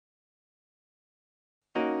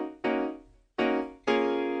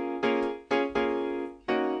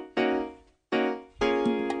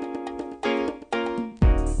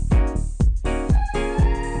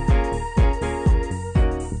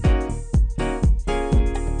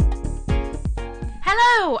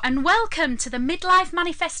Hello and welcome to the Midlife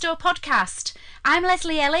Manifesto podcast. I'm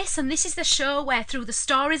Leslie Ellis and this is the show where through the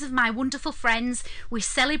stories of my wonderful friends we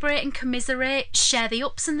celebrate and commiserate, share the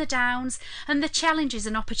ups and the downs and the challenges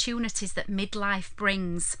and opportunities that midlife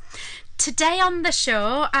brings. Today on the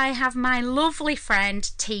show I have my lovely friend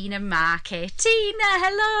Tina Markey. Tina,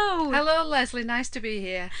 hello! Hello Leslie, nice to be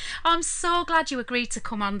here. I'm so glad you agreed to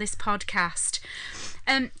come on this podcast.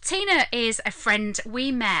 Tina is a friend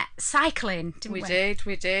we met cycling, didn't we?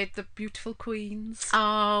 We did. The beautiful Queens.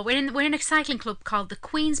 Oh, we're in a cycling club called the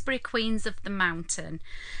Queensbury Queens of the Mountain,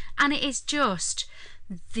 and it is just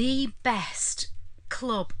the best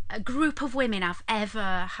club, a group of women I've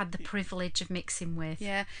ever had the privilege of mixing with.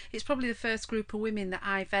 Yeah, it's probably the first group of women that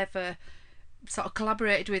I've ever sort of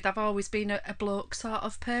collaborated with. I've always been a bloke sort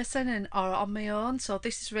of person or on my own, so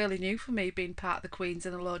this is really new for me, being part of the Queens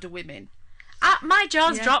and a load of women. My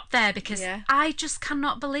jaw's dropped there because I just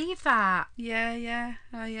cannot believe that.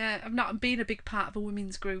 I've not been a big part of a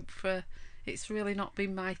women's group it's really not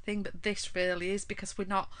been my thing, but this really is, because we're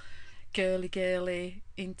not girly we're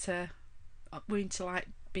into like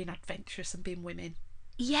being adventurous and being women.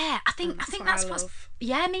 Yeah, I think that's what's...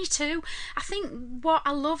 Yeah, me too. I think what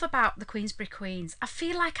I love about the Queensbury Queens, I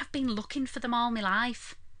feel like I've been looking for them all my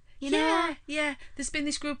life. You know? Yeah. There's been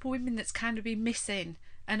this group of women that's kind of been missing,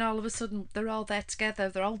 and all of a sudden they're all there together.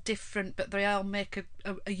 They're all different, but they all make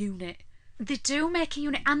a unit. They do make a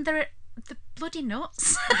unit, and they're bloody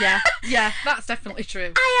nuts. Yeah, that's definitely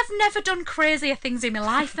true. I have never done crazier things in my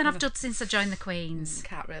life than I've done since I joined the Queens.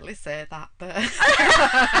 Can't really say that, but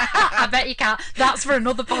I bet you can't. That's for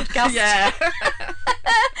another podcast. Yeah.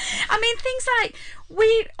 I mean, things like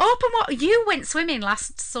you went swimming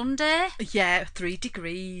last Sunday. Yeah, 3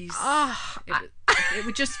 degrees. Oh, it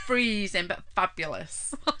was just freezing, but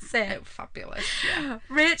fabulous. Was it? It was fabulous, yeah.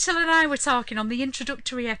 Rachel and I were talking on the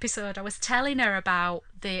introductory episode. I was telling her about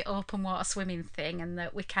the open water swimming thing and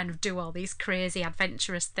that we kind of do all these crazy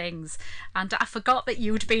adventurous things, and I forgot that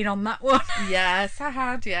you'd been on that one. Yes, I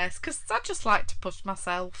had, yes, because I just like to push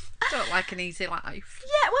myself. I don't like an easy life.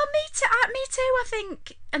 Yeah, well, me too, I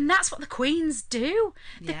think. And that's what the Queens do.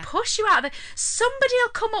 They push you out of somebody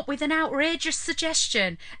will come up with an outrageous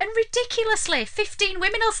suggestion and ridiculously 15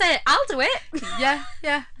 women will say, I'll do it.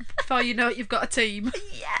 Yeah. Before you know it, you've got a team.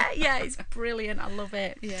 Yeah, it's brilliant. I love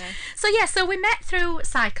it. Yeah. So we met through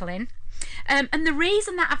cycling. And the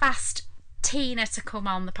reason that I've asked Tina to come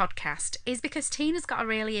on the podcast is because Tina's got a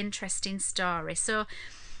really interesting story. So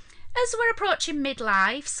as we're approaching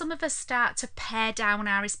midlife, some of us start to pare down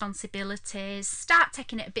our responsibilities, start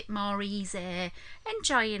taking it a bit more easy,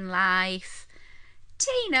 enjoying life.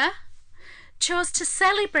 Tina chose to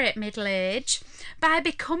celebrate middle age by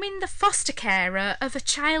becoming the foster carer of a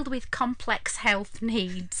child with complex health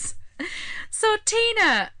needs. So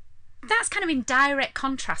Tina, that's kind of in direct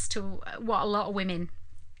contrast to what a lot of women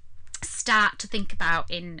start to think about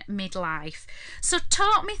in midlife. So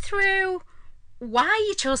talk me through why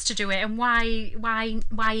you chose to do it and why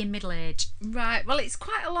in middle age. Right, well, it's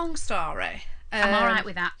quite a long story. I'm all right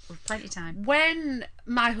with that. We've plenty of time. When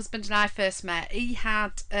my husband and I first met, he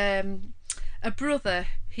had a brother.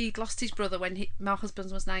 He'd lost his brother when my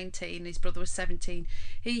husband was 19, his brother was 17.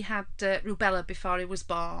 He had rubella before he was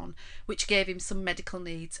born, which gave him some medical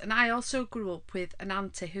needs. And I also grew up with an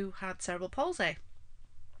auntie who had cerebral palsy.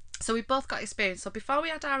 So we both got experience. So before we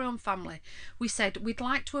had our own family, we said we'd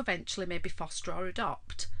like to eventually maybe foster or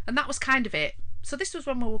adopt. And that was kind of it. So this was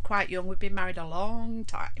when we were quite young. We'd been married a long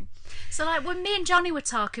time. So like when me and Johnny were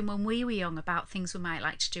talking when we were young about things we might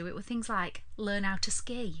like to do, it were things like learn how to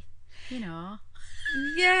ski, you know.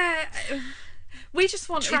 Yeah. We just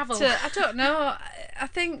wanted travel. I don't know. I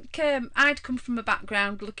think I'd come from a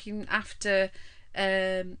background looking after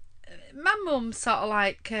my mum, sort of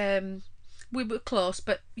like... we were close,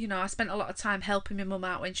 but you know, I spent a lot of time helping my mum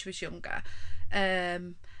out when she was younger,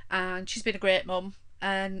 and she's been a great mum,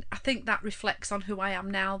 and I think that reflects on who I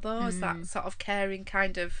am now, though, is that sort of caring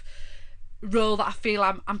kind of role that I feel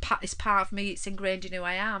is part of me. It's ingrained in who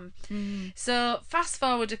I am. So fast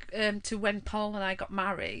forward to when Paul and I got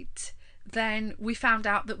married, then we found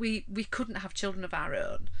out that we couldn't have children of our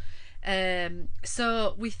own,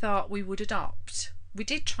 so we thought we would adopt. We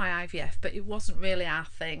did try IVF, but it wasn't really our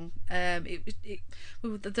thing. There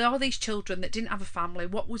were all these children that didn't have a family.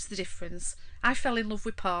 What was the difference? I fell in love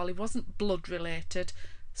with Paul. He wasn't blood related,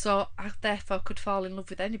 so I therefore could fall in love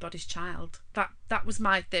with anybody's child. That was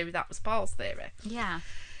my theory. That was Paul's theory. Yeah.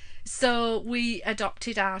 So we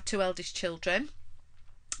adopted our 2 eldest children.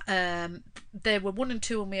 They were 1 and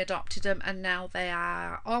 2 when we adopted them, and now they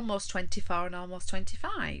are almost 24 and almost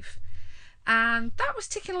 25. And that was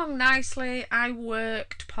ticking along nicely. I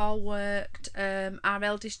worked, Paul worked. Our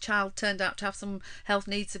eldest child turned out to have some health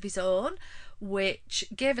needs of his own, which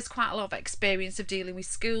gave us quite a lot of experience of dealing with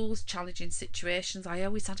schools, challenging situations. I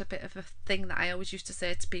always had a bit of a thing that I always used to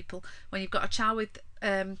say to people: when you've got a child with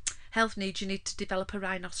health needs, you need to develop a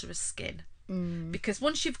rhinoceros skin. Because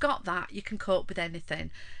once you've got that, you can cope with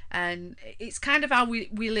anything. And it's kind of how we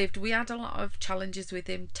lived. We had a lot of challenges with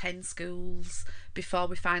him, 10 schools, before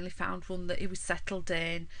we finally found one that he was settled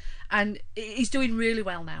in. And he's doing really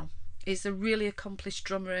well now. He's a really accomplished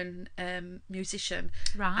drummer and musician.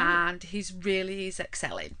 Right. And he's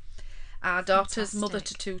excelling. Our daughter's mother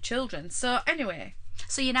to 2 children. So anyway.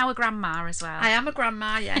 So you're now a grandma as well? I am a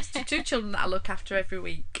grandma, yes, to 2 children that I look after every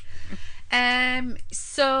week.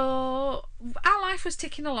 So our life was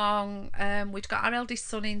ticking along. We'd got our eldest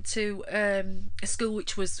son into a school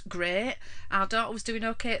which was great. Our daughter was doing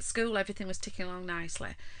okay at school. Everything was ticking along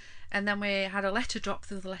nicely. And then we had a letter drop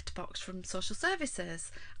through the letterbox from social services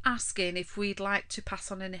asking if we'd like to pass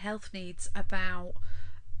on any health needs about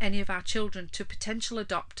any of our children to potential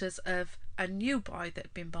adopters of a new boy that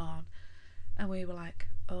had been born. And we were like,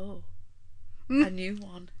 oh, a new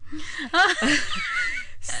one.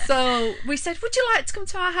 So we said, would you like to come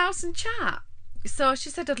to our house and chat? So she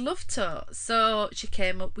said, I'd love to. So she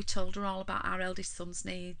came up, we told her all about our eldest son's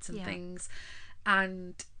needs and things.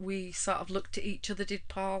 And we sort of looked at each other, did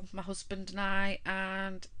Paul, my husband and I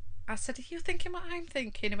said, are you thinking what I'm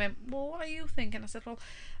thinking? He went, well, what are you thinking? I said, well,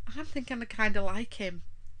 I'm thinking I kind of like him.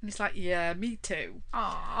 And he's like, yeah, me too.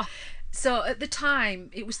 Aww. So at the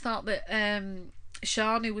time, it was thought that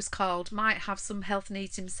Sean, who was called, might have some health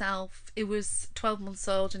needs himself. He was 12 months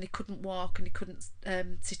old and he couldn't walk and he couldn't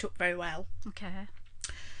sit up very well. Okay.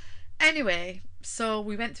 Anyway, so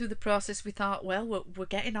we went through the process. We thought, well, we're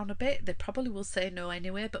getting on a bit. They probably will say no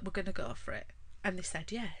anyway, but we're going to go for it. And they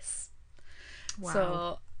said yes. Wow.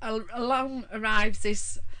 So along arrives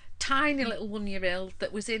this tiny little 1-year-old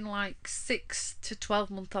that was in like 6 to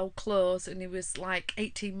 12-month-old clothes, and he was like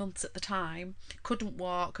 18 months at the time, couldn't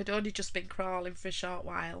walk, had only just been crawling for a short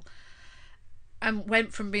while, and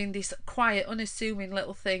went from being this quiet, unassuming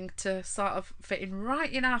little thing to sort of fitting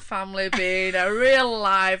right in our family, being a real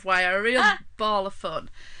live wire, a real ball of fun.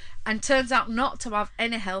 And turns out not to have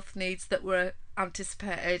any health needs that were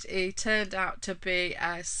anticipated. He turned out to be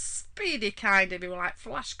a speedy kind of, he was like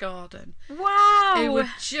Flash Gordon. Wow. It was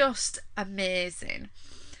just amazing.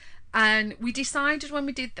 And we decided when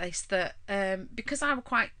we did this that because I was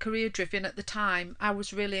quite career driven at the time, I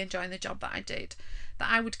was really enjoying the job that I did, that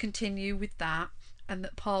I would continue with that and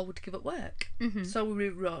that Paul would give up work. So we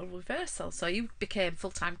wrote a reversal. So he became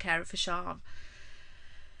full-time carer for Sean.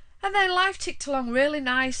 And then life ticked along really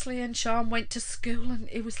nicely, and Sean went to school, and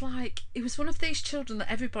it was one of these children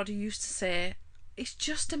that everybody used to say, it's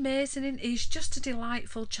just amazing, and he's just a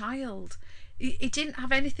delightful child. He didn't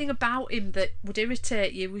have anything about him that would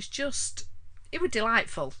irritate you. It was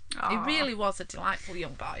delightful. Aww. He really was a delightful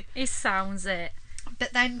young boy. He sounds it.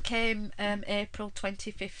 But then came April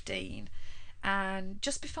 2015, and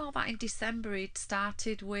just before that in December he'd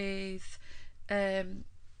started with a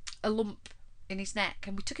lump in his neck,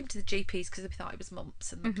 and we took him to the GPs because we thought it was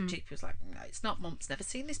mumps, and the GP was like, no, it's not mumps, never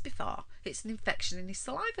seen this before, it's an infection in his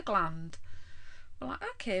saliva gland. We're like,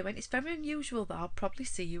 okay, when it's very unusual though, I'll probably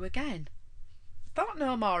see you again. Thought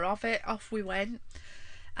no more of it, off we went.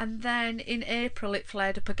 And then in April it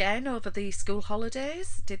flared up again over the school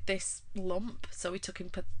holidays, did this lump, so we took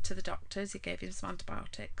him to the doctors, he gave him some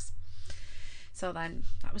antibiotics. So then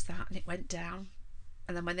that was that, and it went down,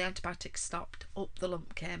 and then when the antibiotics stopped, up the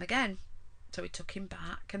lump came again. So we took him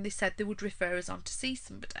back, and they said they would refer us on to see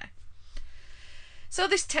somebody. So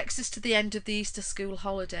this takes us to the end of the Easter school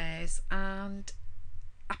holidays, and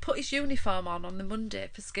I put his uniform on the Monday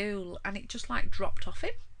for school, and it just like dropped off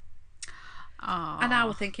him. Aww. And I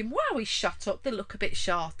was thinking, wow, he's shot up, they look a bit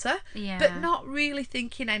shorter, Yeah. but not really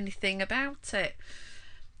thinking anything about it.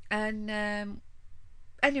 And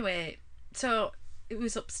anyway, so it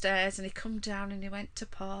was upstairs, and he come down and he went to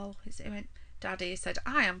Paul. He went, Daddy, he said,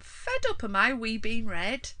 I am fed up of my wee being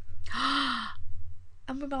red.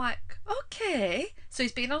 And we were like, okay. So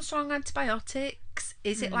he's been on strong antibiotics.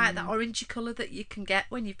 Is it like that orangey colour that you can get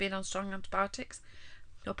when you've been on strong antibiotics?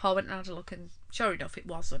 So Paul went and had a look, and sure enough, it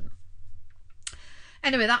wasn't.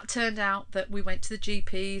 Anyway, that turned out that we went to the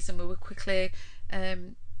GPs, and we were quickly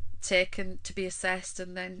taken to be assessed,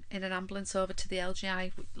 and then in an ambulance over to the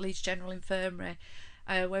LGI, Leeds General Infirmary,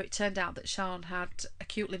 where it turned out that Sean had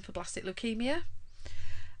acute lymphoblastic leukemia,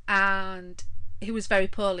 and he was very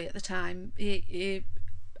poorly at the time. He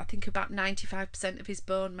I think about 95% of his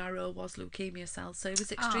bone marrow was leukemia cells, so he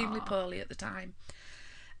was extremely poorly at the time.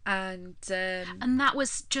 And And that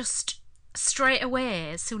was just straight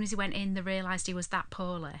away, as soon as he went in, they realised he was that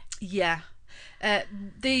poorly. yeah.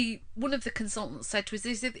 One of the consultants said to us,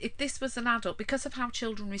 if this was an adult, because of how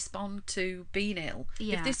children respond to being ill,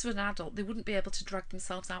 Yeah. if this was an adult, they wouldn't be able to drag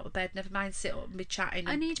themselves out of bed, never mind sit up and be chatting.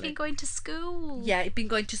 And he'd been going to school. Yeah, he'd been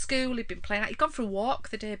going to school, he'd been playing out. He'd gone for a walk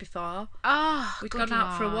the day before. Oh, We'd good gone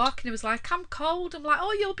out for a Lord. walk and he was like, I'm cold. I'm like,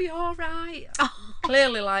 oh, you'll be all right. Oh.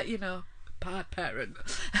 Clearly, like, bad parent.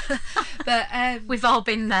 But We've all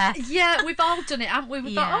been there. yeah, we've all done it, haven't we?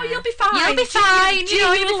 We've thought, oh, you'll be fine. You'll be fine.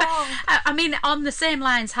 You'll You'll be be fine. fine. I mean, on the same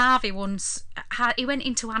lines, Harvey once he went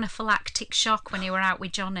into anaphylactic shock when he were out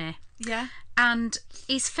with Johnny, Yeah. and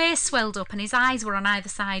his face swelled up and his eyes were on either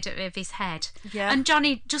side of his head. Yeah. And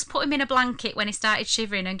Johnny just put him in a blanket when he started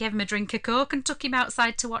shivering and gave him a drink of Coke and took him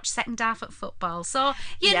outside to watch second half at football. So,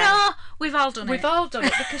 you Yeah. know, we've all done it. We've all done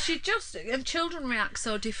it because and children react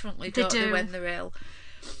so differently, don't they, do. when they're ill.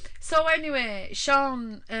 So anyway,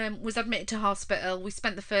 Sean was admitted to hospital. We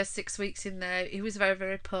spent the first 6 weeks in there. He was very,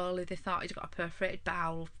 very poorly. They thought he'd got a perforated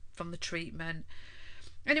bowel from the treatment.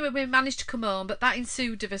 Anyway, we managed to come home, but that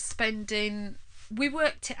ensued of us spending... We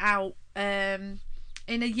worked it out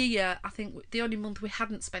in a year. I think the only month we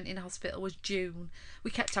hadn't spent in hospital was June.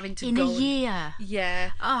 We kept having to In go... a year?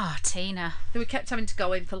 Yeah. Oh, Tina. We kept having to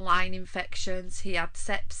go in for line infections. He had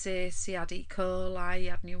sepsis, he had E. coli, he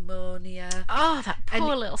had pneumonia. Oh, that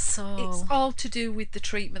poor little soul. It's all to do with the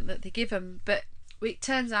treatment that they give him. But it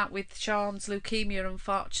turns out with Sean's leukemia,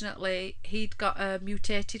 unfortunately, he'd got a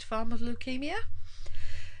mutated form of leukemia,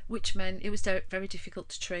 which meant it was very difficult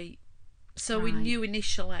to treat. So we Right. knew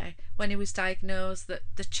initially when he was diagnosed that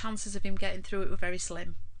the chances of him getting through it were very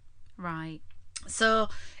slim. Right. So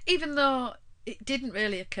even though it didn't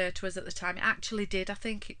really occur to us at the time, it actually did. I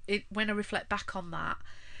think when I reflect back on that,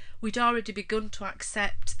 we'd already begun to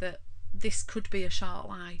accept that this could be a short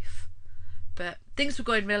life. But things were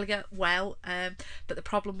going really well. But the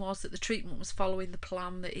problem was that the treatment was following the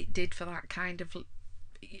plan that it did for that kind of...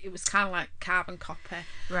 It was kind of like carbon copy.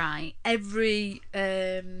 Right. Every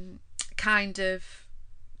kind of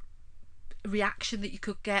reaction that you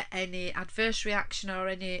could get, any adverse reaction or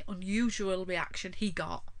any unusual reaction, he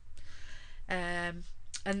got. And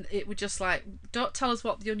it was just like, don't tell us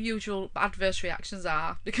what the unusual adverse reactions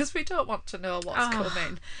are, because we don't want to know what's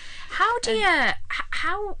coming. How do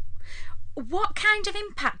you... What kind of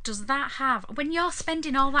impact does that have when you're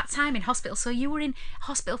spending all that time in hospital? So you were in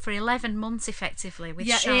hospital for 11 months effectively with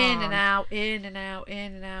Sean. in and out, in and out,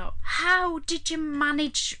 in and out. How did you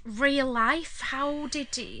manage real life? How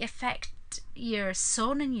did it affect your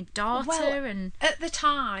son and your daughter? Well, and at the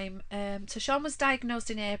time, so Sean was diagnosed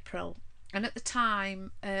in April, and at the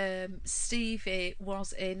time, Stevie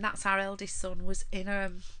was that's our eldest son, was in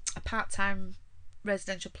a part-time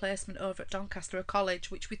residential placement over at Doncaster, a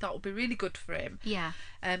college, which we thought would be really good for him. yeah.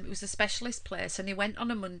 It was a specialist place, and he went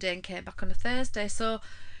on a Monday and came back on a Thursday. So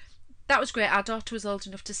that was great. Our daughter was old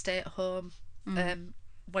enough to stay at home. When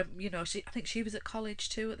I think she was at college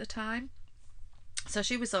too at the time, so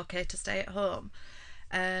she was okay to stay at home.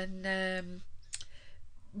 And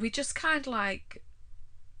we just kind of like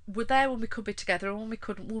were there when we could be together, and when we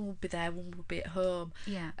couldn't, one would be there, one would be at home.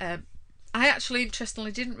 Yeah. I actually,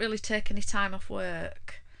 interestingly, didn't really take any time off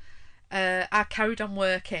work. I carried on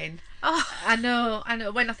working. Oh, I know.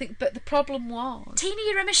 But the problem was... Tina,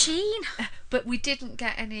 you're a machine. But we didn't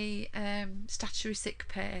get any statutory sick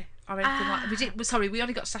pay or anything like that. We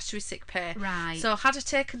only got statutory sick pay. Right. So had I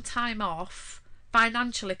taken time off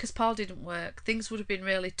financially, because Paul didn't work, things would have been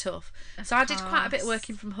really tough. So I did quite a bit of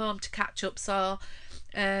working from home to catch up. So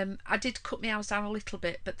I did cut my hours down a little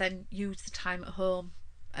bit, but then used the time at home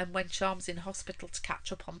and when Sean was in hospital to catch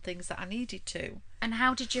up on things that I needed to. And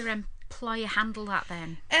how did your employer handle that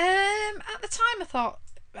then? At the time,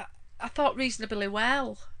 I thought reasonably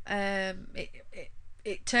well.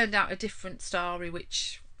 It turned out a different story,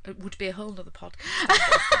 which would be a whole other podcast.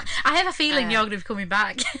 I have a feeling you're going to be coming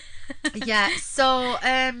back. Yeah. So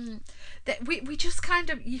we just kind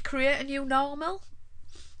of, you create a new normal.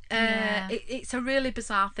 Yeah. It's a really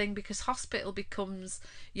bizarre thing, because hospital becomes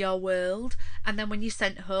your world, and then when you're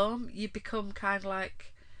sent home, you become kind of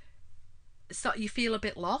like, you feel a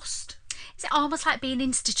bit lost. Is it almost like being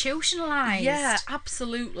institutionalised? Yeah,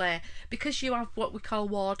 absolutely. Because you have what we call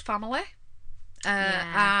ward family,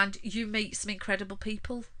 and you meet some incredible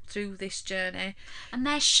people through this journey, and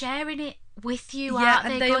they're sharing it with you. Yeah, aren't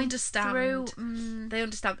and they they going understand. through,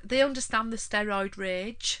 They understand the steroid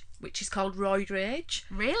rage. which is called Roid Rage.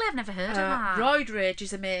 Really? I've never heard of that. Roid Rage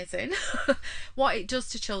is amazing. What it does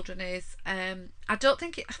to children is, I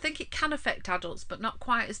think it can affect adults, but not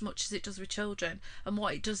quite as much as it does with children. And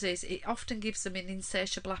what it does is, it often gives them an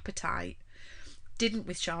insatiable appetite. Didn't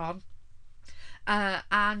with Sean.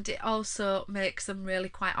 And it also makes them really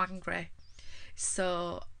quite angry.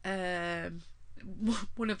 So,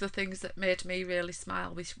 one of the things that made me really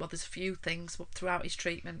smile, there's a few things throughout his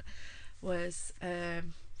treatment, was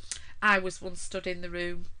I was once stood in the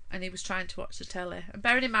room and he was trying to watch the telly. And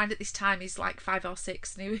bearing in mind at this time he's like 5 or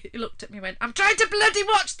 6, and he looked at me and went, "I'm trying to bloody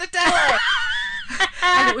watch the telly!"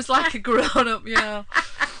 And it was like a grown-up, you know.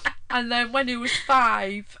 And then when he was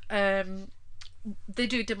 5, they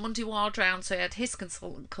do the Monday ward round, so he had his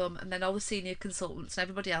consultant come, and then all the senior consultants and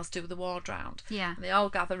everybody else do the ward round. Yeah. And they all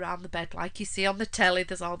gather around the bed like you see on the telly.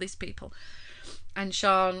 There's all these people, and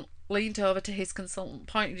Sean leaned over to his consultant,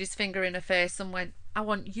 pointed his finger in her face and went, "I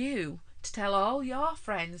want you to tell all your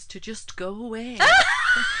friends to just go away."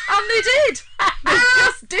 And they did. They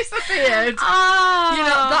just disappeared. Oh. You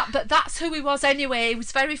know, but that's who he was anyway. He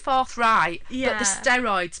was very forthright. Yeah. But the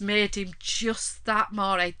steroids made him just that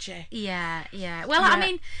more edgy. Yeah. Well, I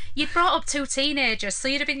mean, you'd brought up 2 teenagers, so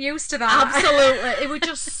you'd have been used to that. Absolutely. It was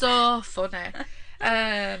just so funny.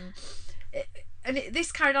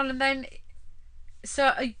 This carried on, and then,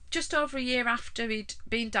 so just over a year after he'd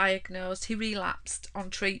been diagnosed, he relapsed on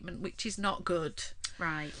treatment, which is not good.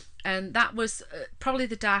 Right. And that was probably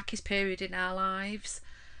the darkest period in our lives,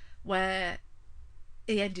 where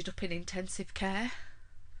he ended up in intensive care.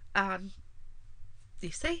 And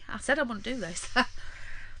you see, I said I wouldn't do this.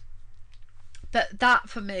 But that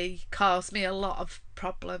for me caused me a lot of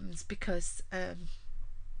problems, because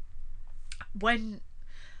when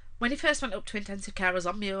he first went up to intensive care, I was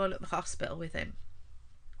on my own at the hospital with him.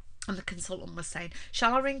 And the consultant was saying,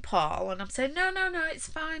 "Shall I ring Paul?" And I'm saying, no, it's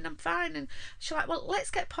fine, I'm fine. And she's like, "Well,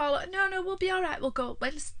 let's get Paul." No, we'll be all right, we'll go.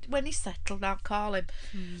 When he's settled, I'll call him.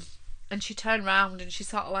 And she turned round and she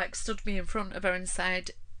sort of like stood me in front of her and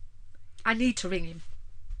said, "I need to ring him.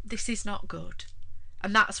 This is not good."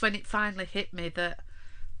 And that's when it finally hit me that,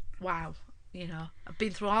 wow, you know, I've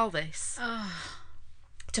been through all this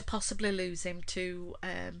to possibly lose him to,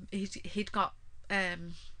 he'd got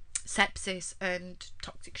sepsis and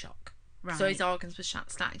toxic shock. Right. So his organs were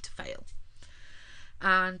starting to fail.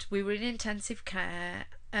 And we were in intensive care,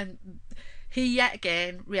 and he yet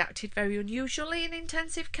again reacted very unusually in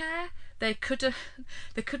intensive care. They couldn't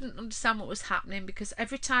understand what was happening, because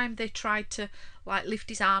every time they tried to like lift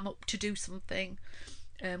his arm up to do something,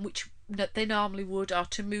 which they normally would, or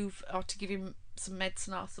to move, or to give him some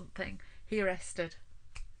medicine or something, he arrested.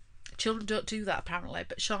 Children don't do that apparently,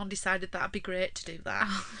 but Sean decided that'd be great to do that.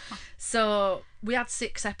 So we had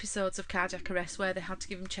 6 episodes of cardiac arrest where they had to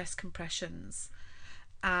give him chest compressions,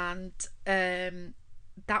 and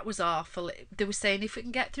that was awful. They were saying, if we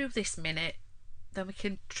can get through this minute, then we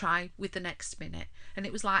can try with the next minute. And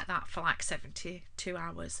it was like that for like 72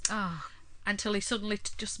 hours. Until he suddenly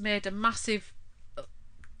just made a massive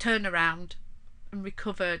turnaround and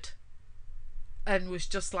recovered and was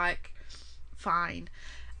just like fine.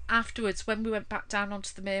 Afterwards, when we went back down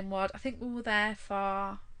onto the main ward, I think we were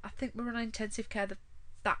on intensive care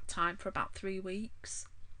that time for about 3 weeks.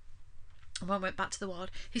 And when we went back to the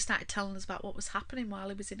ward, he started telling us about what was happening while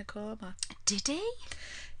he was in a coma. Did he?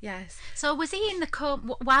 Yes. So was he in the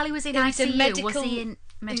coma while he was in ICU? Was he in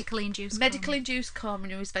medically induced coma? Medically induced coma,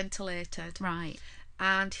 and he was ventilated. Right.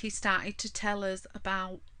 And he started to tell us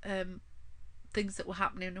about things that were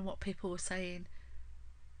happening and what people were saying.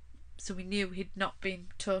 So we knew he'd not been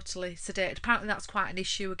totally sedated. Apparently that's quite an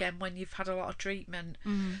issue again when you've had a lot of treatment.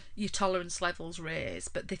 Your tolerance levels raise.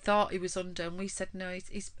 But they thought he was under, and we said no,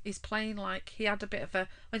 he's playing like he had a bit of a,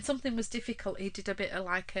 when something was difficult, he did a bit of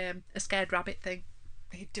like a scared rabbit thing.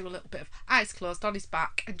 He'd do a little bit of eyes closed on his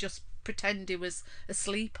back and just pretend he was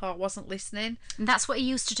asleep or wasn't listening. And that's what he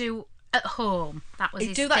used to do at home. That was He'd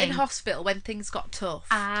his do that thing. in hospital when things got tough.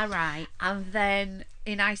 Ah, right. And then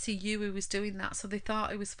in ICU he was doing that, so they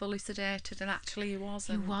thought he was fully sedated, and actually he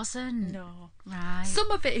wasn't. He wasn't? No. Right.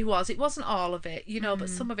 Some of it he was. It wasn't all of it, you know, but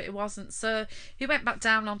some of it he wasn't. So he went back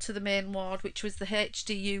down onto the main ward, which was the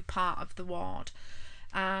HDU part of the ward,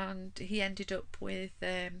 and he ended up with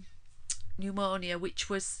pneumonia, which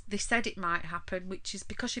was, they said it might happen, which is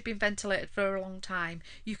because you've been ventilated for a long time,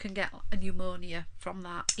 you can get a pneumonia from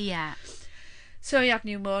that. Yeah. So he had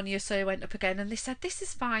pneumonia, so he went up again, and they said, this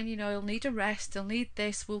is fine, you know, he'll need a rest, he'll need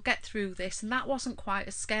this, we'll get through this. And that wasn't quite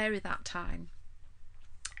as scary that time,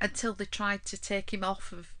 until they tried to take him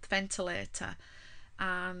off of the ventilator,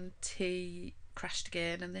 and he crashed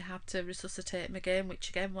again, and they had to resuscitate him again, which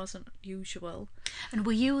again wasn't usual. And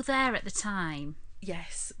were you there at the time?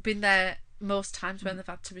 Yes, been there most times when they've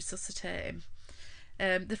had to resuscitate him.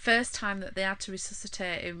 The first time that they had to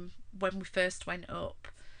resuscitate him, when we first went up,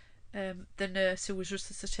 the nurse who was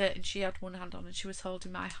resuscitating, she had one hand on and she was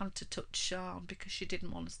holding my hand to touch Sean because she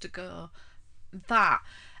didn't want us to go. That,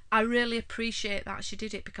 I really appreciate that she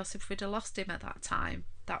did it, because if we'd have lost him at that time,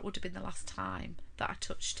 that would have been the last time that I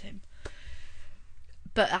touched him.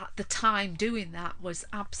 But at the time doing that was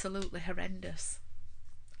absolutely horrendous.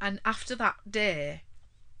 And after that day,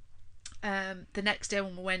 the next day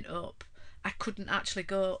when we went up, I couldn't actually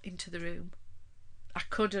go into the room. I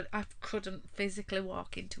couldn't physically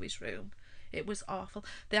walk into his room. It was awful.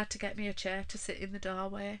 They had to get me a chair to sit in the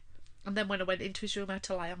doorway. And then when I went into his room, I had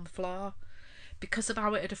to lie on the floor because of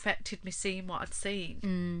how it had affected me seeing what I'd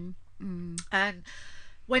seen. And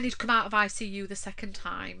when he'd come out of ICU the second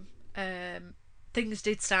time, things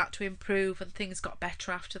did start to improve and things got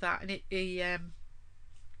better after that. And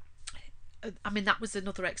that was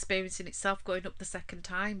another experience in itself, going up the second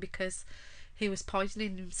time, because he was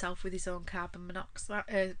poisoning himself with his own carbon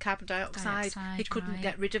dioxide. He couldn't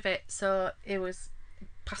get rid of it, so he was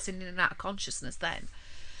passing in and out of consciousness then.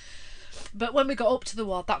 But when we got up to the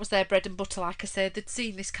ward, that was their bread and butter. Like I said, they'd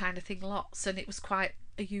seen this kind of thing lots, and it was quite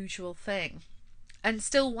a usual thing. And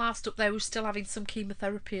still, whilst up there, we were still having some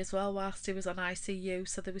chemotherapy as well whilst he was on ICU.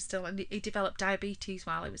 So there was still, and he developed diabetes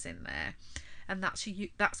while he was in there, and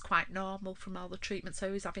that's quite normal from all the treatment. So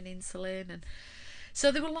he was having insulin, and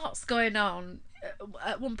so there were lots going on.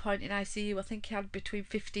 At one point in ICU, I think he had between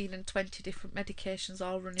 15 and 20 different medications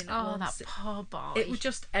all running at once. Oh, that poor boy. It was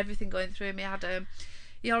just everything going through him.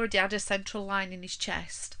 He already had a central line in his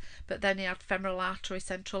chest, but then he had femoral artery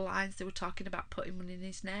central lines. They were talking about putting one in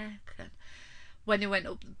his neck. And when he went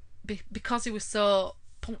up, because he was so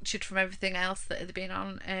punctured from everything else that had been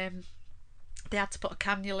on, they had to put a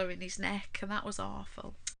cannula in his neck, and that was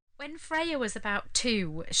awful. When Freya was about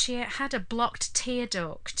 2, she had a blocked tear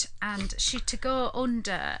duct, and she had to go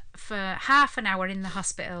under for half an hour in the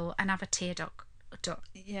hospital and have a tear duct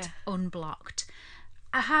unblocked.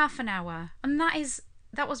 A half an hour, and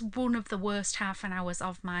that was one of the worst half an hours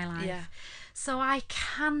of my life. Yeah. So I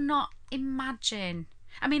cannot imagine.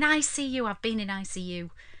 I mean, ICU, I've been in ICU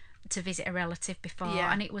to visit a relative before,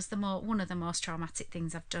 and it was one of the most traumatic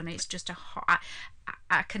things I've done. It's just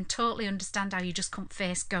I can totally understand how you just couldn't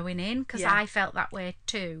face going in, because I felt that way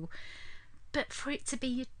too. But for it to be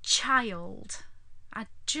your child,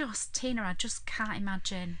 Tina, I just can't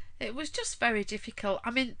imagine. It was just very difficult.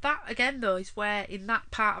 I mean, that again though is where in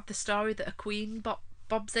that part of the story that a queen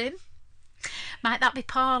bobs in. Might that be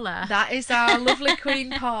Paula? That is our lovely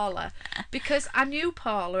Queen Paula, because I knew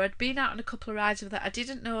Paula. I'd been out on a couple of rides with her. I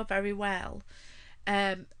didn't know her very well,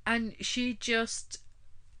 and she just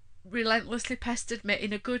relentlessly pestered me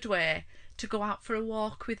in a good way to go out for a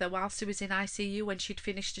walk with her whilst she was in ICU when she'd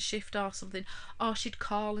finished a shift or something, or she'd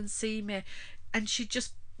call and see me, and she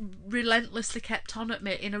just relentlessly kept on at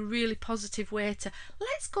me in a really positive way to,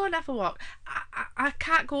 let's go and have a walk. I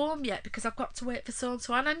can't go home yet because I've got to wait for so and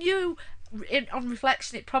so. And I knew on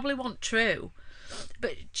reflection it probably wasn't true,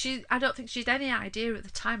 but I don't think she'd any idea at the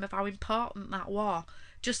time of how important that was,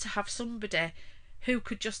 just to have somebody who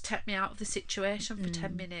could just take me out of the situation for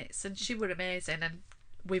 10 minutes. And she were amazing, and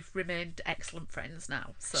we've remained excellent friends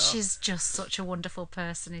now. So she's just such a wonderful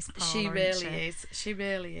person, is Paula. She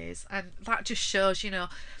really is, and that just shows,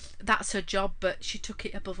 that's her job, but she took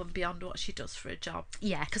it above and beyond what she does for a job.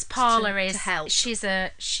 Yeah, because Paula to help. She's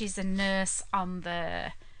a nurse on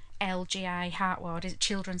the LGI heart ward, is it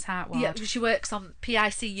Children's Heart Ward? Yeah, she works on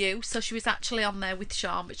PICU, so she was actually on there with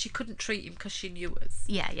Sean, but she couldn't treat him because she knew us.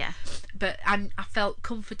 Yeah. But I felt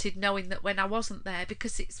comforted knowing that when I wasn't there,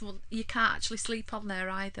 because you can't actually sleep on there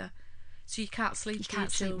either, so you can't sleep with your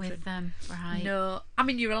children. With them, right? No, I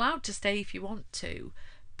mean, you're allowed to stay if you want to,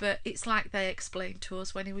 but it's like they explained to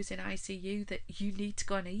us when he was in ICU that you need to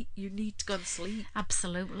go and eat, you need to go and sleep.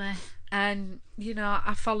 Absolutely. And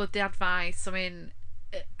I followed the advice. I mean,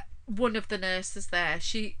 one of the nurses there,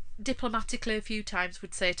 she diplomatically a few times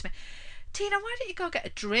would say to me, Tina, why don't you go get a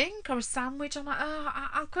drink or a sandwich? I'm like,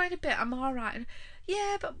 I'll go in a bit, I'm all right. And,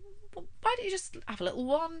 yeah, but why don't you just have a little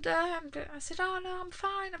wander? And I said, oh no, I'm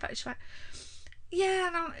fine. She's like,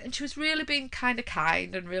 yeah, and she was really being kind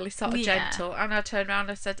and really sort of gentle. And I turned around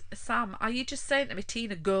and I said, Sam, are you just saying to me,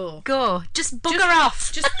 Tina, go, just bugger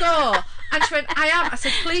off, just go? And she went, I am. I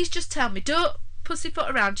said, please just tell me, don't pussyfoot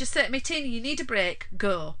around, just say to me, Tina, you need a break,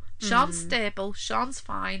 go. Sean's stable, Sean's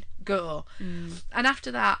fine, go. And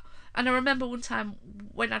after that, and I remember one time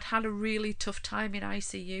when I'd had a really tough time in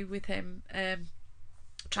ICU with him,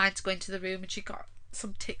 trying to go into the room, and she got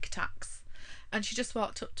some Tic Tacs, and she just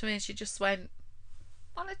walked up to me and she just went,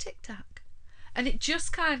 "On a Tic Tac," and it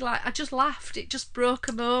just kind of like, I just laughed. It just broke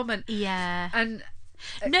a moment. Yeah. And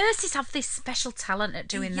nurses have this special talent at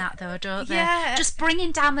doing that, though, don't they? Yeah. Just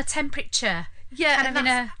bringing down the temperature. yeah, kind and of in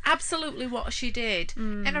that's absolutely what she did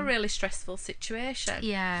in a really stressful situation.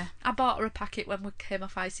 Yeah. I bought her a packet when we came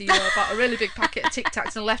off ICU. I bought a really big packet of Tic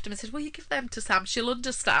Tacs and I left them and said, "Will you give them to Sam? She'll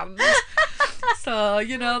understand." So,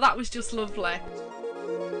 you know, that was just lovely.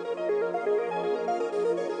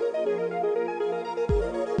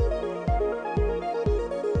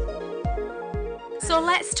 So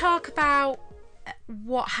let's talk about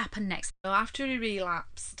what happened next. So after he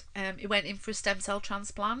relapsed, he went in for a stem cell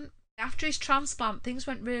transplant. After his transplant, things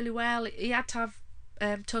went really well. He had to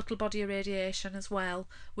have total body irradiation as well,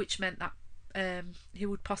 which meant that he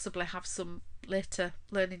would possibly have some later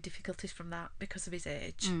learning difficulties from that because of his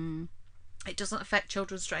age. It doesn't affect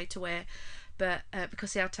children straight away, but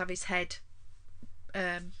because he had to have his head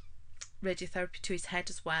radiotherapy to his head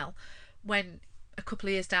as well, when a couple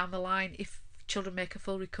of years down the line, if children make a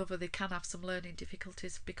full recovery, they can have some learning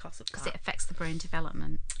difficulties because of that. Because it affects the brain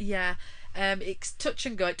development. Yeah, it's touch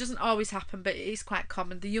and go. It doesn't always happen, but it is quite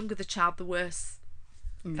common. The younger the child, the worse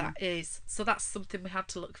that is. So that's something we had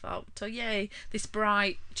to look for. So yay, this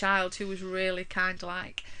bright child who was really kind of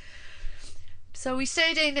like. So we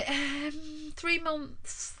stayed in 3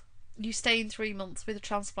 months. You stay in 3 months with a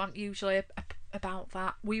transplant, usually about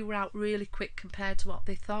that. We were out really quick compared to what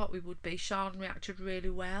they thought we would be. Sean reacted really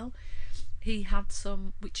well. He had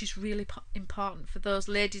some, which is really important for those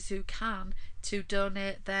ladies who can, to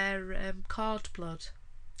donate their cord blood.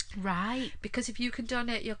 Right. Because if you can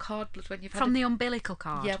donate your cord blood when you've From the umbilical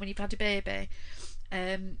cord. when you've had a baby,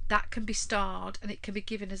 that can be stored and it can be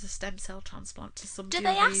given as a stem cell transplant to somebody. Do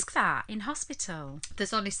they ask that in hospital?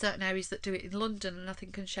 There's only certain areas that do it in London and I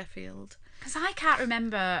think in Sheffield. Because I can't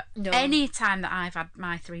remember any time that I've had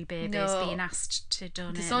my 3 babies being asked to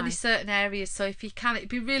donate. There's only certain areas, so if you can, it'd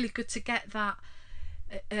be really good to get that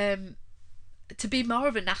to be more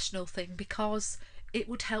of a national thing, because it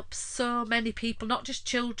would help so many people, not just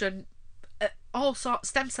children. All sorts.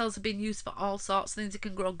 Stem cells are being used for all sorts of things. It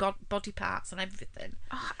can grow body parts and everything.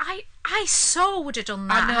 Oh, I so would have done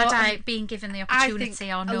that had I been given the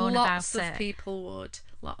opportunity or known about it. Lots of people would.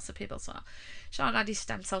 Lots of people. So Sean had his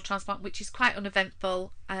stem cell transplant, which is quite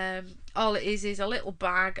uneventful. All it is a little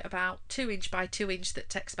bag about 2 inch by 2 inch that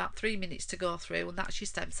takes about 3 minutes to go through, and that's your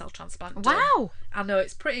stem cell transplant done. Wow. I know,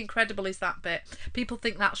 it's pretty incredible, is that bit. People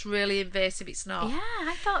think that's really invasive. It's not. Yeah,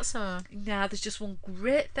 I thought so. Now, there's just one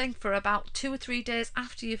great thing. For about 2 or 3 days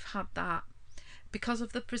after you've had that, because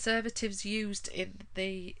of the preservatives used in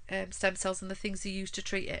the stem cells and the things they use to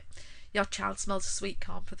treat it, your child smells of sweet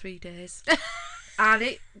corn for 3 days. And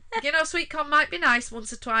it, sweet corn might be nice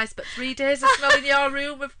once or twice, but 3 days of smelling your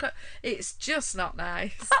room it's just not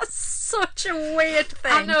nice. That's such a weird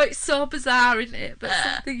thing. I know, it's so bizarre, isn't it? But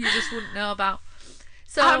something you just wouldn't know about.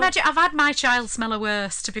 So I imagine I've had my child smell a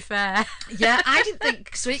worse, to be fair. Yeah, I didn't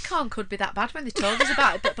think sweet corn could be that bad when they told us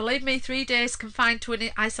about it, but believe me, 3 days confined to an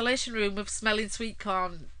isolation room of smelling sweet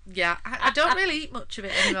corn. Yeah, I don't really eat much of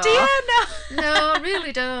it anymore. Do you? No, I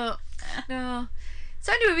really don't. No.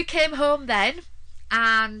 So anyway, we came home then,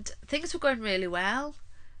 and things were going really well.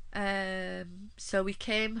 So we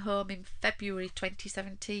came home in February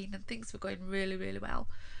 2017, and things were going really, really well.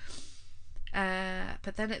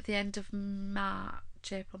 But then at the end of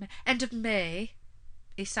end of May,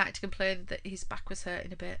 he started to complain that his back was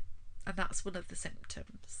hurting a bit, and that's one of the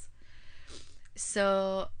symptoms.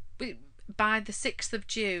 So by the 6th of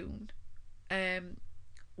June,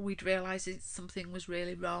 we'd realised something was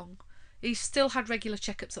really wrong. He still had regular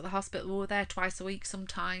checkups at the hospital. We were there twice a week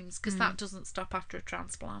sometimes, because that doesn't stop after a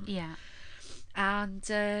transplant. Yeah. And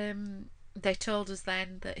they told us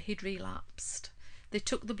then that he'd relapsed. They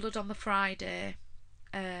took the blood on the Friday,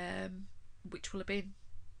 which will have been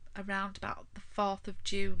around about the 4th of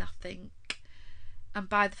June, I think. And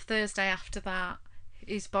by the Thursday after that,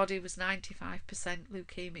 his body was 95%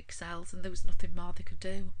 leukemic cells, and there was nothing more they could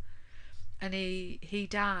do. And he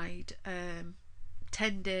died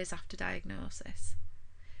 10 days after diagnosis.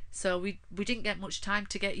 So we didn't get much time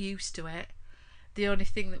to get used to it. The only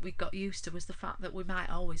thing that we got used to was the fact that we might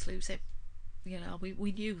always lose him.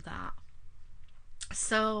 We knew that.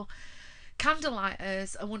 So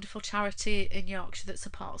Candlelighters, a wonderful charity in Yorkshire that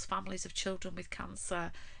supports families of children with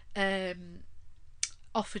cancer,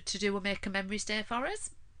 offered to do a Make a Memories Day for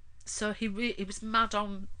us. So he was mad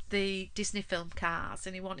on the Disney film Cars,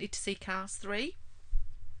 and he wanted to see Cars 3.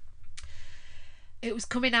 It was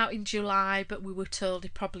coming out in July, but we were told he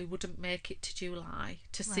probably wouldn't make it to July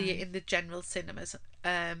to see it in the general cinemas.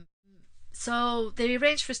 So they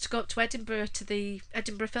arranged for us to go up to Edinburgh, to the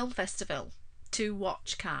Edinburgh Film Festival, to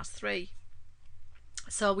watch Cars 3.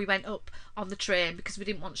 So we went up on the train because we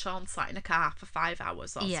didn't want Sean sat in a car for 5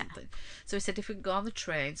 hours or something. So we said if we can go on the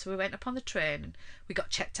train. So we went up on the train and we got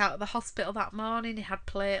checked out of the hospital that morning. He had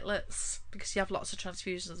platelets because you have lots of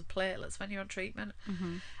transfusions of platelets when you're on treatment.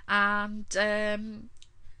 And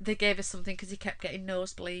they gave us something because he kept getting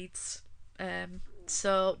nosebleeds.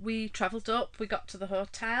 So we travelled up. We got to the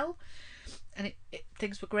hotel and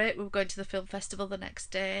things were great. We were going to the film festival the next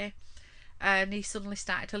day and he suddenly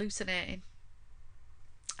started hallucinating.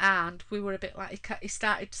 And we were a bit like, he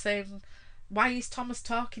started saying, why is Thomas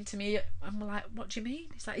talking to me? And we're like, what do you mean?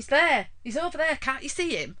 He's like, he's there. He's over there. Can't you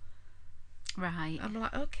see him? Right. And we're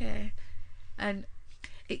like, okay. And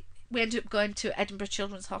we ended up going to Edinburgh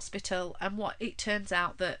Children's Hospital. And what it turns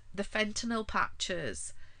out that the fentanyl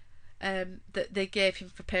patches that they gave him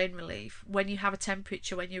for pain relief, when you have a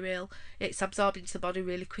temperature, when you're ill, it's absorbed into the body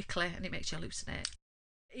really quickly and it makes you hallucinate.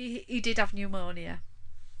 He did have pneumonia.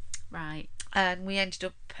 Right. And we ended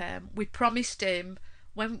up, we promised him,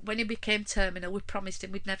 when he became terminal, we promised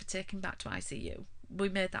him we'd never take him back to ICU. We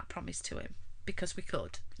made that promise to him because we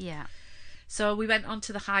could. Yeah. So we went on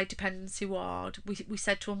to the high dependency ward. We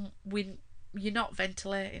said to him, you're not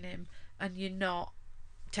ventilating him and you're not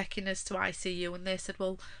taking us to ICU. And they said,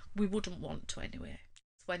 well, we wouldn't want to anyway.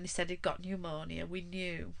 When they said he'd got pneumonia, we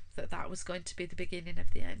knew that was going to be the beginning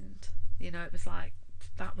of the end. You know, it was like,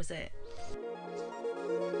 that was it.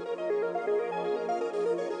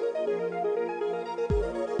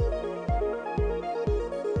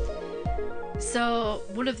 So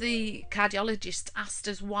one of the cardiologists asked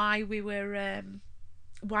us why we were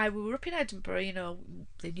up in Edinburgh. You know,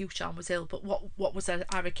 they knew Sean was ill, but what was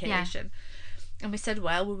our occasion? Yeah. And we said,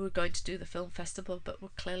 well, we were going to do the film festival, but we're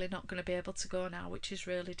clearly not going to be able to go now, which is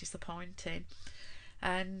really disappointing.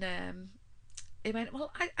 And he went,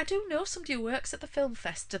 well, I do know somebody who works at the film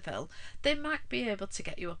festival. They might be able to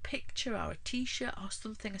get you a picture or a t-shirt or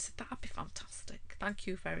something. I said, that'd be fantastic. Thank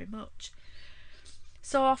you very much.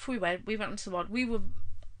 So off we went. We went onto the ward. We were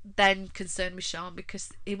then concerned with Sean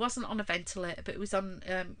because he wasn't on a ventilator, but it was on,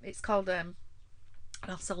 it's called an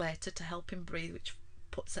oscillator to help him breathe, which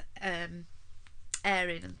puts air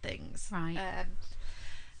in and things. Right.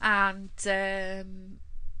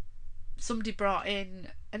 Somebody brought in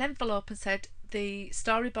an envelope and said, the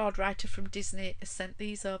storyboard writer from Disney has sent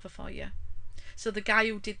these over for you. So the guy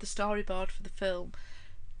who did the storyboard for the film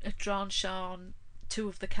had drawn Sean 2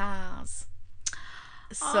 of the cars.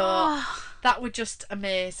 So that was just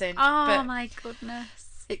amazing. But my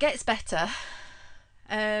goodness. It gets better.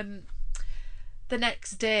 The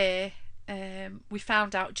next day, we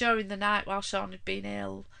found out during the night while Sean had been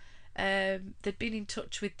ill, they'd been in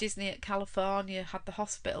touch with Disney at California, had the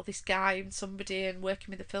hospital, this guy and somebody, and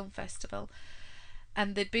working with the film festival.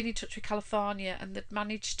 And they'd been in touch with California and they'd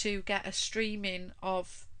managed to get a streaming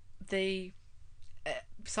of the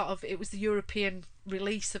it was the European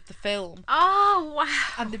release of the film. Oh, wow.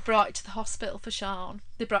 And they brought it to the hospital for Sean.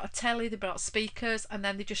 They brought a telly, they brought speakers, and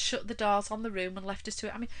then they just shut the doors on the room and left us to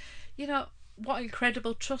it. I mean, you know, what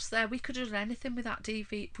incredible trust there. We could have done anything with that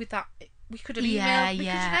DV, with that. We could have emailed, we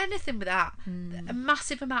could have done anything with that. A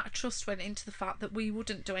massive amount of trust went into the fact that we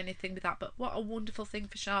wouldn't do anything with that. But what a wonderful thing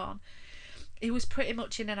for Sean. He was pretty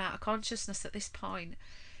much in and out of consciousness at this point.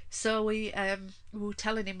 So we were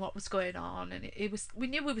telling him what was going on, and we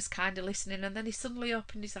knew he was kind of listening, and then he suddenly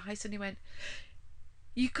opened his eyes and he went,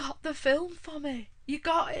 "You got the film for me. You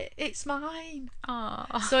got it. It's mine." Oh.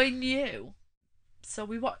 So he knew. So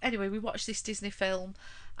we watched this Disney film,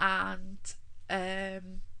 and they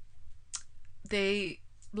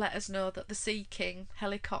let us know that the Sea King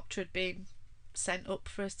helicopter had been sent up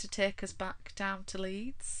for us to take us back down to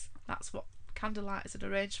Leeds. That's what Candlelighters had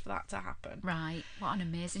arranged for that to happen. Right. What an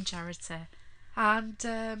amazing charity.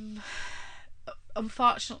 And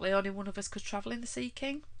unfortunately only one of us could travel in the Sea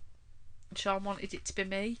King. Sean wanted it to be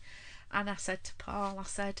me, and I said to Paul,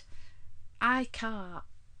 I can't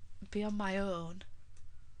be on my own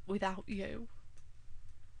without you.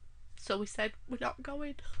 So we said, we're not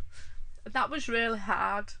going. And that was really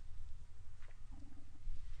hard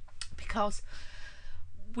because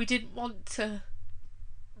we didn't want him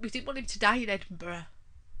to die in Edinburgh.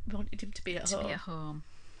 We wanted him to be at home.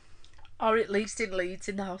 Or at least in Leeds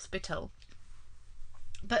in the hospital.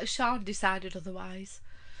 But Sean decided otherwise.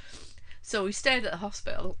 So we stayed at the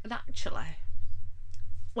hospital, and actually,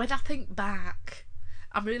 when I think back,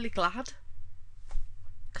 I'm really glad.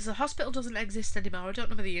 Because the hospital doesn't exist anymore. I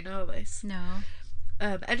don't know whether you know this. No.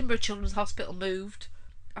 Edinburgh Children's Hospital moved.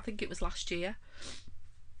 I think it was last year.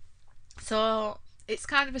 So it's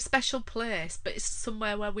kind of a special place, but it's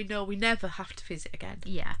somewhere where we know we never have to visit again.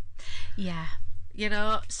 Yeah. Yeah. You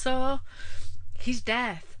know, so his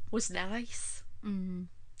death was nice.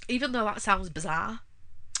 Even though that sounds bizarre.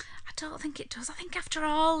 I don't think it does. I think after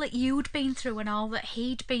all that you'd been through and all that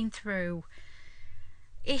he'd been through,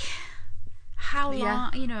 how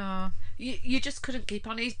long, you know... You just couldn't keep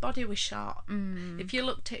on. His body was shot. If you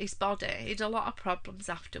looked at his body, he had a lot of problems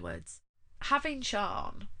afterwards. Having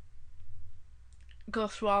Sean go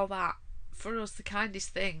through all that, for us the kindest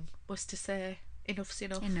thing was to say, enough's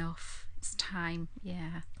enough. Enough. It's time.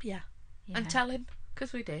 Yeah. And tell him,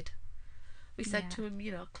 because we did. We said to him,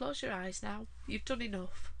 you know, close your eyes now. You've done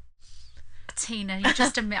enough. Tina, you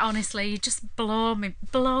just honestly, you just blow me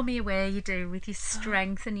away. You do, with your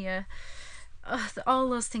strength and your all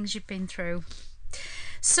those things you've been through.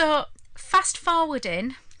 So fast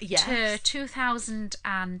forwarding to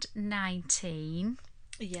 2019.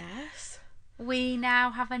 Yes. We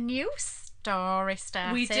now have a new story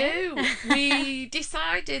starting. We do. We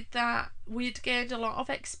decided that we'd gained a lot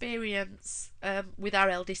of experience with our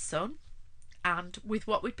eldest son and with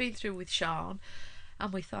what we'd been through with Sean,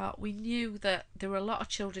 and we thought we knew that there were a lot of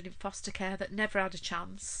children in foster care that never had a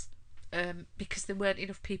chance because there weren't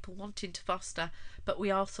enough people wanting to foster, but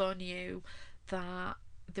we also knew that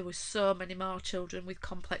there were so many more children with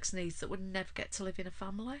complex needs that would never get to live in a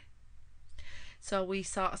family. So we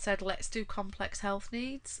sort of said, let's do complex health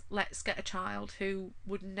needs. Let's get a child who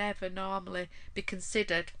would never normally be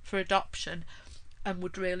considered for adoption and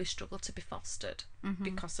would really struggle to be fostered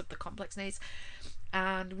because of the complex needs.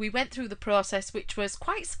 And we went through the process, which was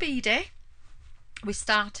quite speedy. We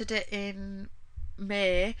started it in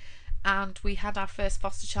May and we had our first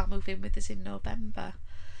foster child move in with us in November.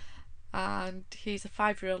 And he's a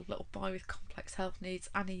 5-year-old little boy with complex health needs,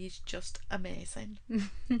 and he's just amazing.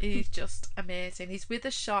 He's just amazing. He's with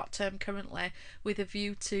us short term currently, with a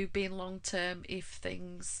view to being long term if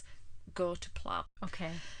things go to plan.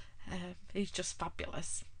 Okay. He's just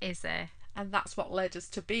fabulous. Is he? And that's what led us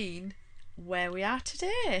to being where we are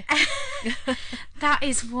today. That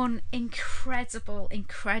is one incredible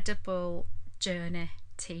journey,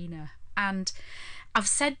 Tina. And I've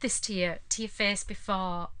said this to your face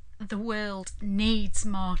before. The world needs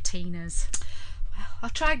more Tinas. Well,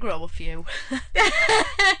 I'll try grow a few.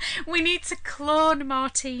 We need to clone more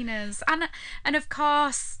Tinas, and of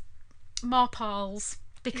course more Pauls,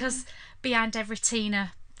 because behind every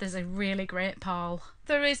Tina there's a really great Paul.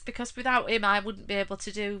 There is, because without him I wouldn't be able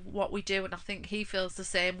to do what we do, and I think he feels the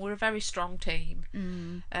same. We're a very strong team.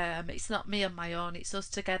 It's not me on my own, it's us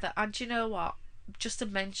together. And you know what, just a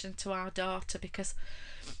mention to our daughter, because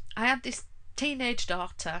I had this teenage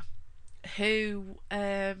daughter who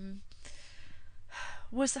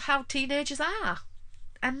was how teenagers are,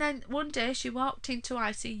 and then one day she walked into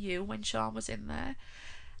ICU when Sean was in there,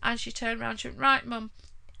 and she turned around, she went, right mum,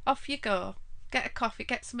 off you go, get a coffee,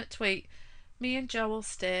 get something to eat, me and Joe will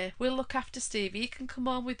stay, we'll look after Stevie, he can come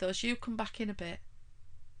home with us, you come back in a bit.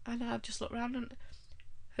 And I just looked around and,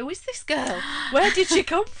 who is this girl? Where did she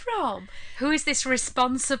come from? Who is this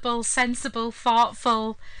responsible, sensible,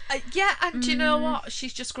 thoughtful? Yeah, and you know what?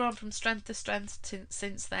 She's just grown from strength to strength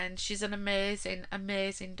since then. She's an amazing,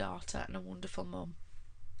 amazing daughter and a wonderful mum.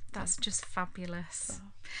 That's just fabulous. So.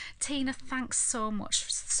 Tina, thanks so much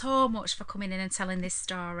for coming in and telling this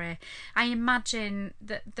story. I imagine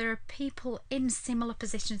that there are people in similar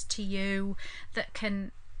positions to you that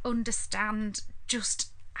can understand just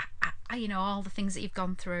all the things that you've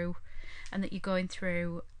gone through and that you're going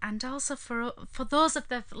through, and also for those of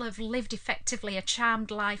them that have lived effectively a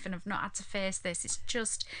charmed life and have not had to face this. It's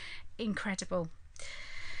just incredible.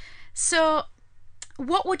 So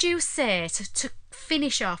what would you say to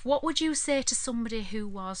finish off, what would you say to somebody who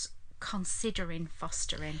was considering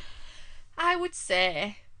fostering? I would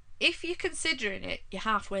say, if you're considering it, you're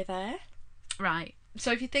halfway there. Right.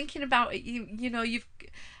 So if you're thinking about it,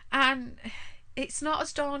 and it's not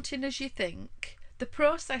as daunting as you think. The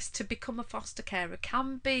process to become a foster carer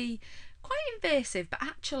can be quite invasive, but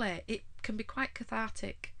actually it can be quite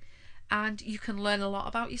cathartic, and you can learn a lot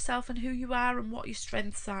about yourself and who you are and what your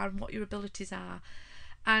strengths are and what your abilities are.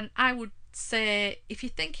 And I would say, if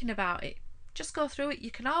you're thinking about it, just go through it.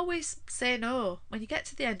 You can always say no when you get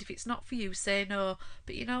to the end. If it's not for you, say no,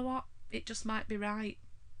 but you know what, it just might be right.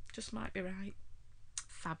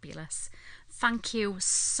 Fabulous. Thank you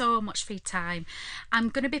so much for your time. I'm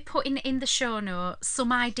going to be putting in the show notes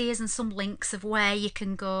some ideas and some links of where you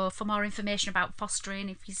can go for more information about fostering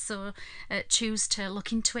if you so choose to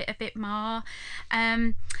look into it a bit more.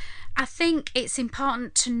 I think it's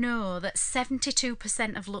important to know that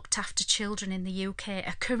 72% of looked after children in the UK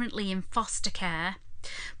are currently in foster care.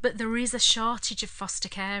 But there is a shortage of foster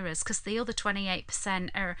carers because the other 28%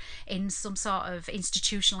 are in some sort of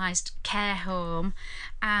institutionalised care home,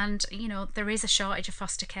 and there is a shortage of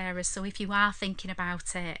foster carers. So if you are thinking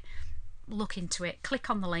about it, look into it, click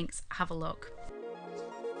on the links, have a look.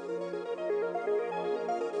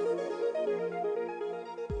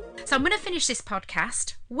 So I'm going to finish this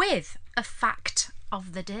podcast with a fact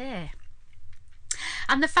of the day.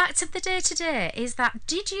 And the fact of the day today is that,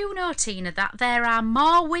 did you know, Tina, that there are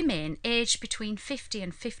more women aged between 50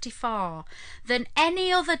 and 54 than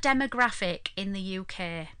any other demographic in the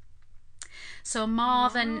UK? So more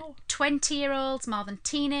than 20-year-olds, more than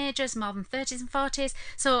teenagers, more than 30s and 40s.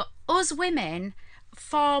 So us women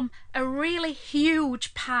form a really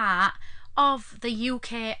huge part of the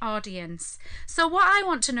UK audience. So what I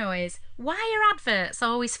want to know is, why are adverts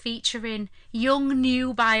always featuring young,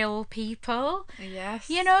 nubile people? Yes.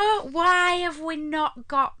 Why have we not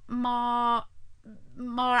got more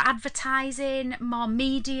advertising, more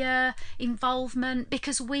media involvement?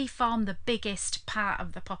 Because we form the biggest part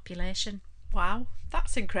of the population. Wow,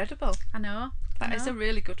 that's incredible. I know. That is a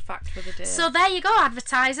really good fact for the day. So there you go,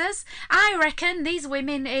 advertisers. I reckon these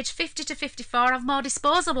women aged 50 to 54 have more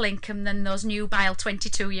disposable income than those nubile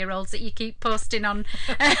 22-year-olds that you keep posting on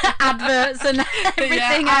adverts and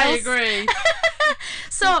everything else. I agree.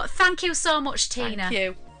 So thank you so much, Tina. Thank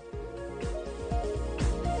you.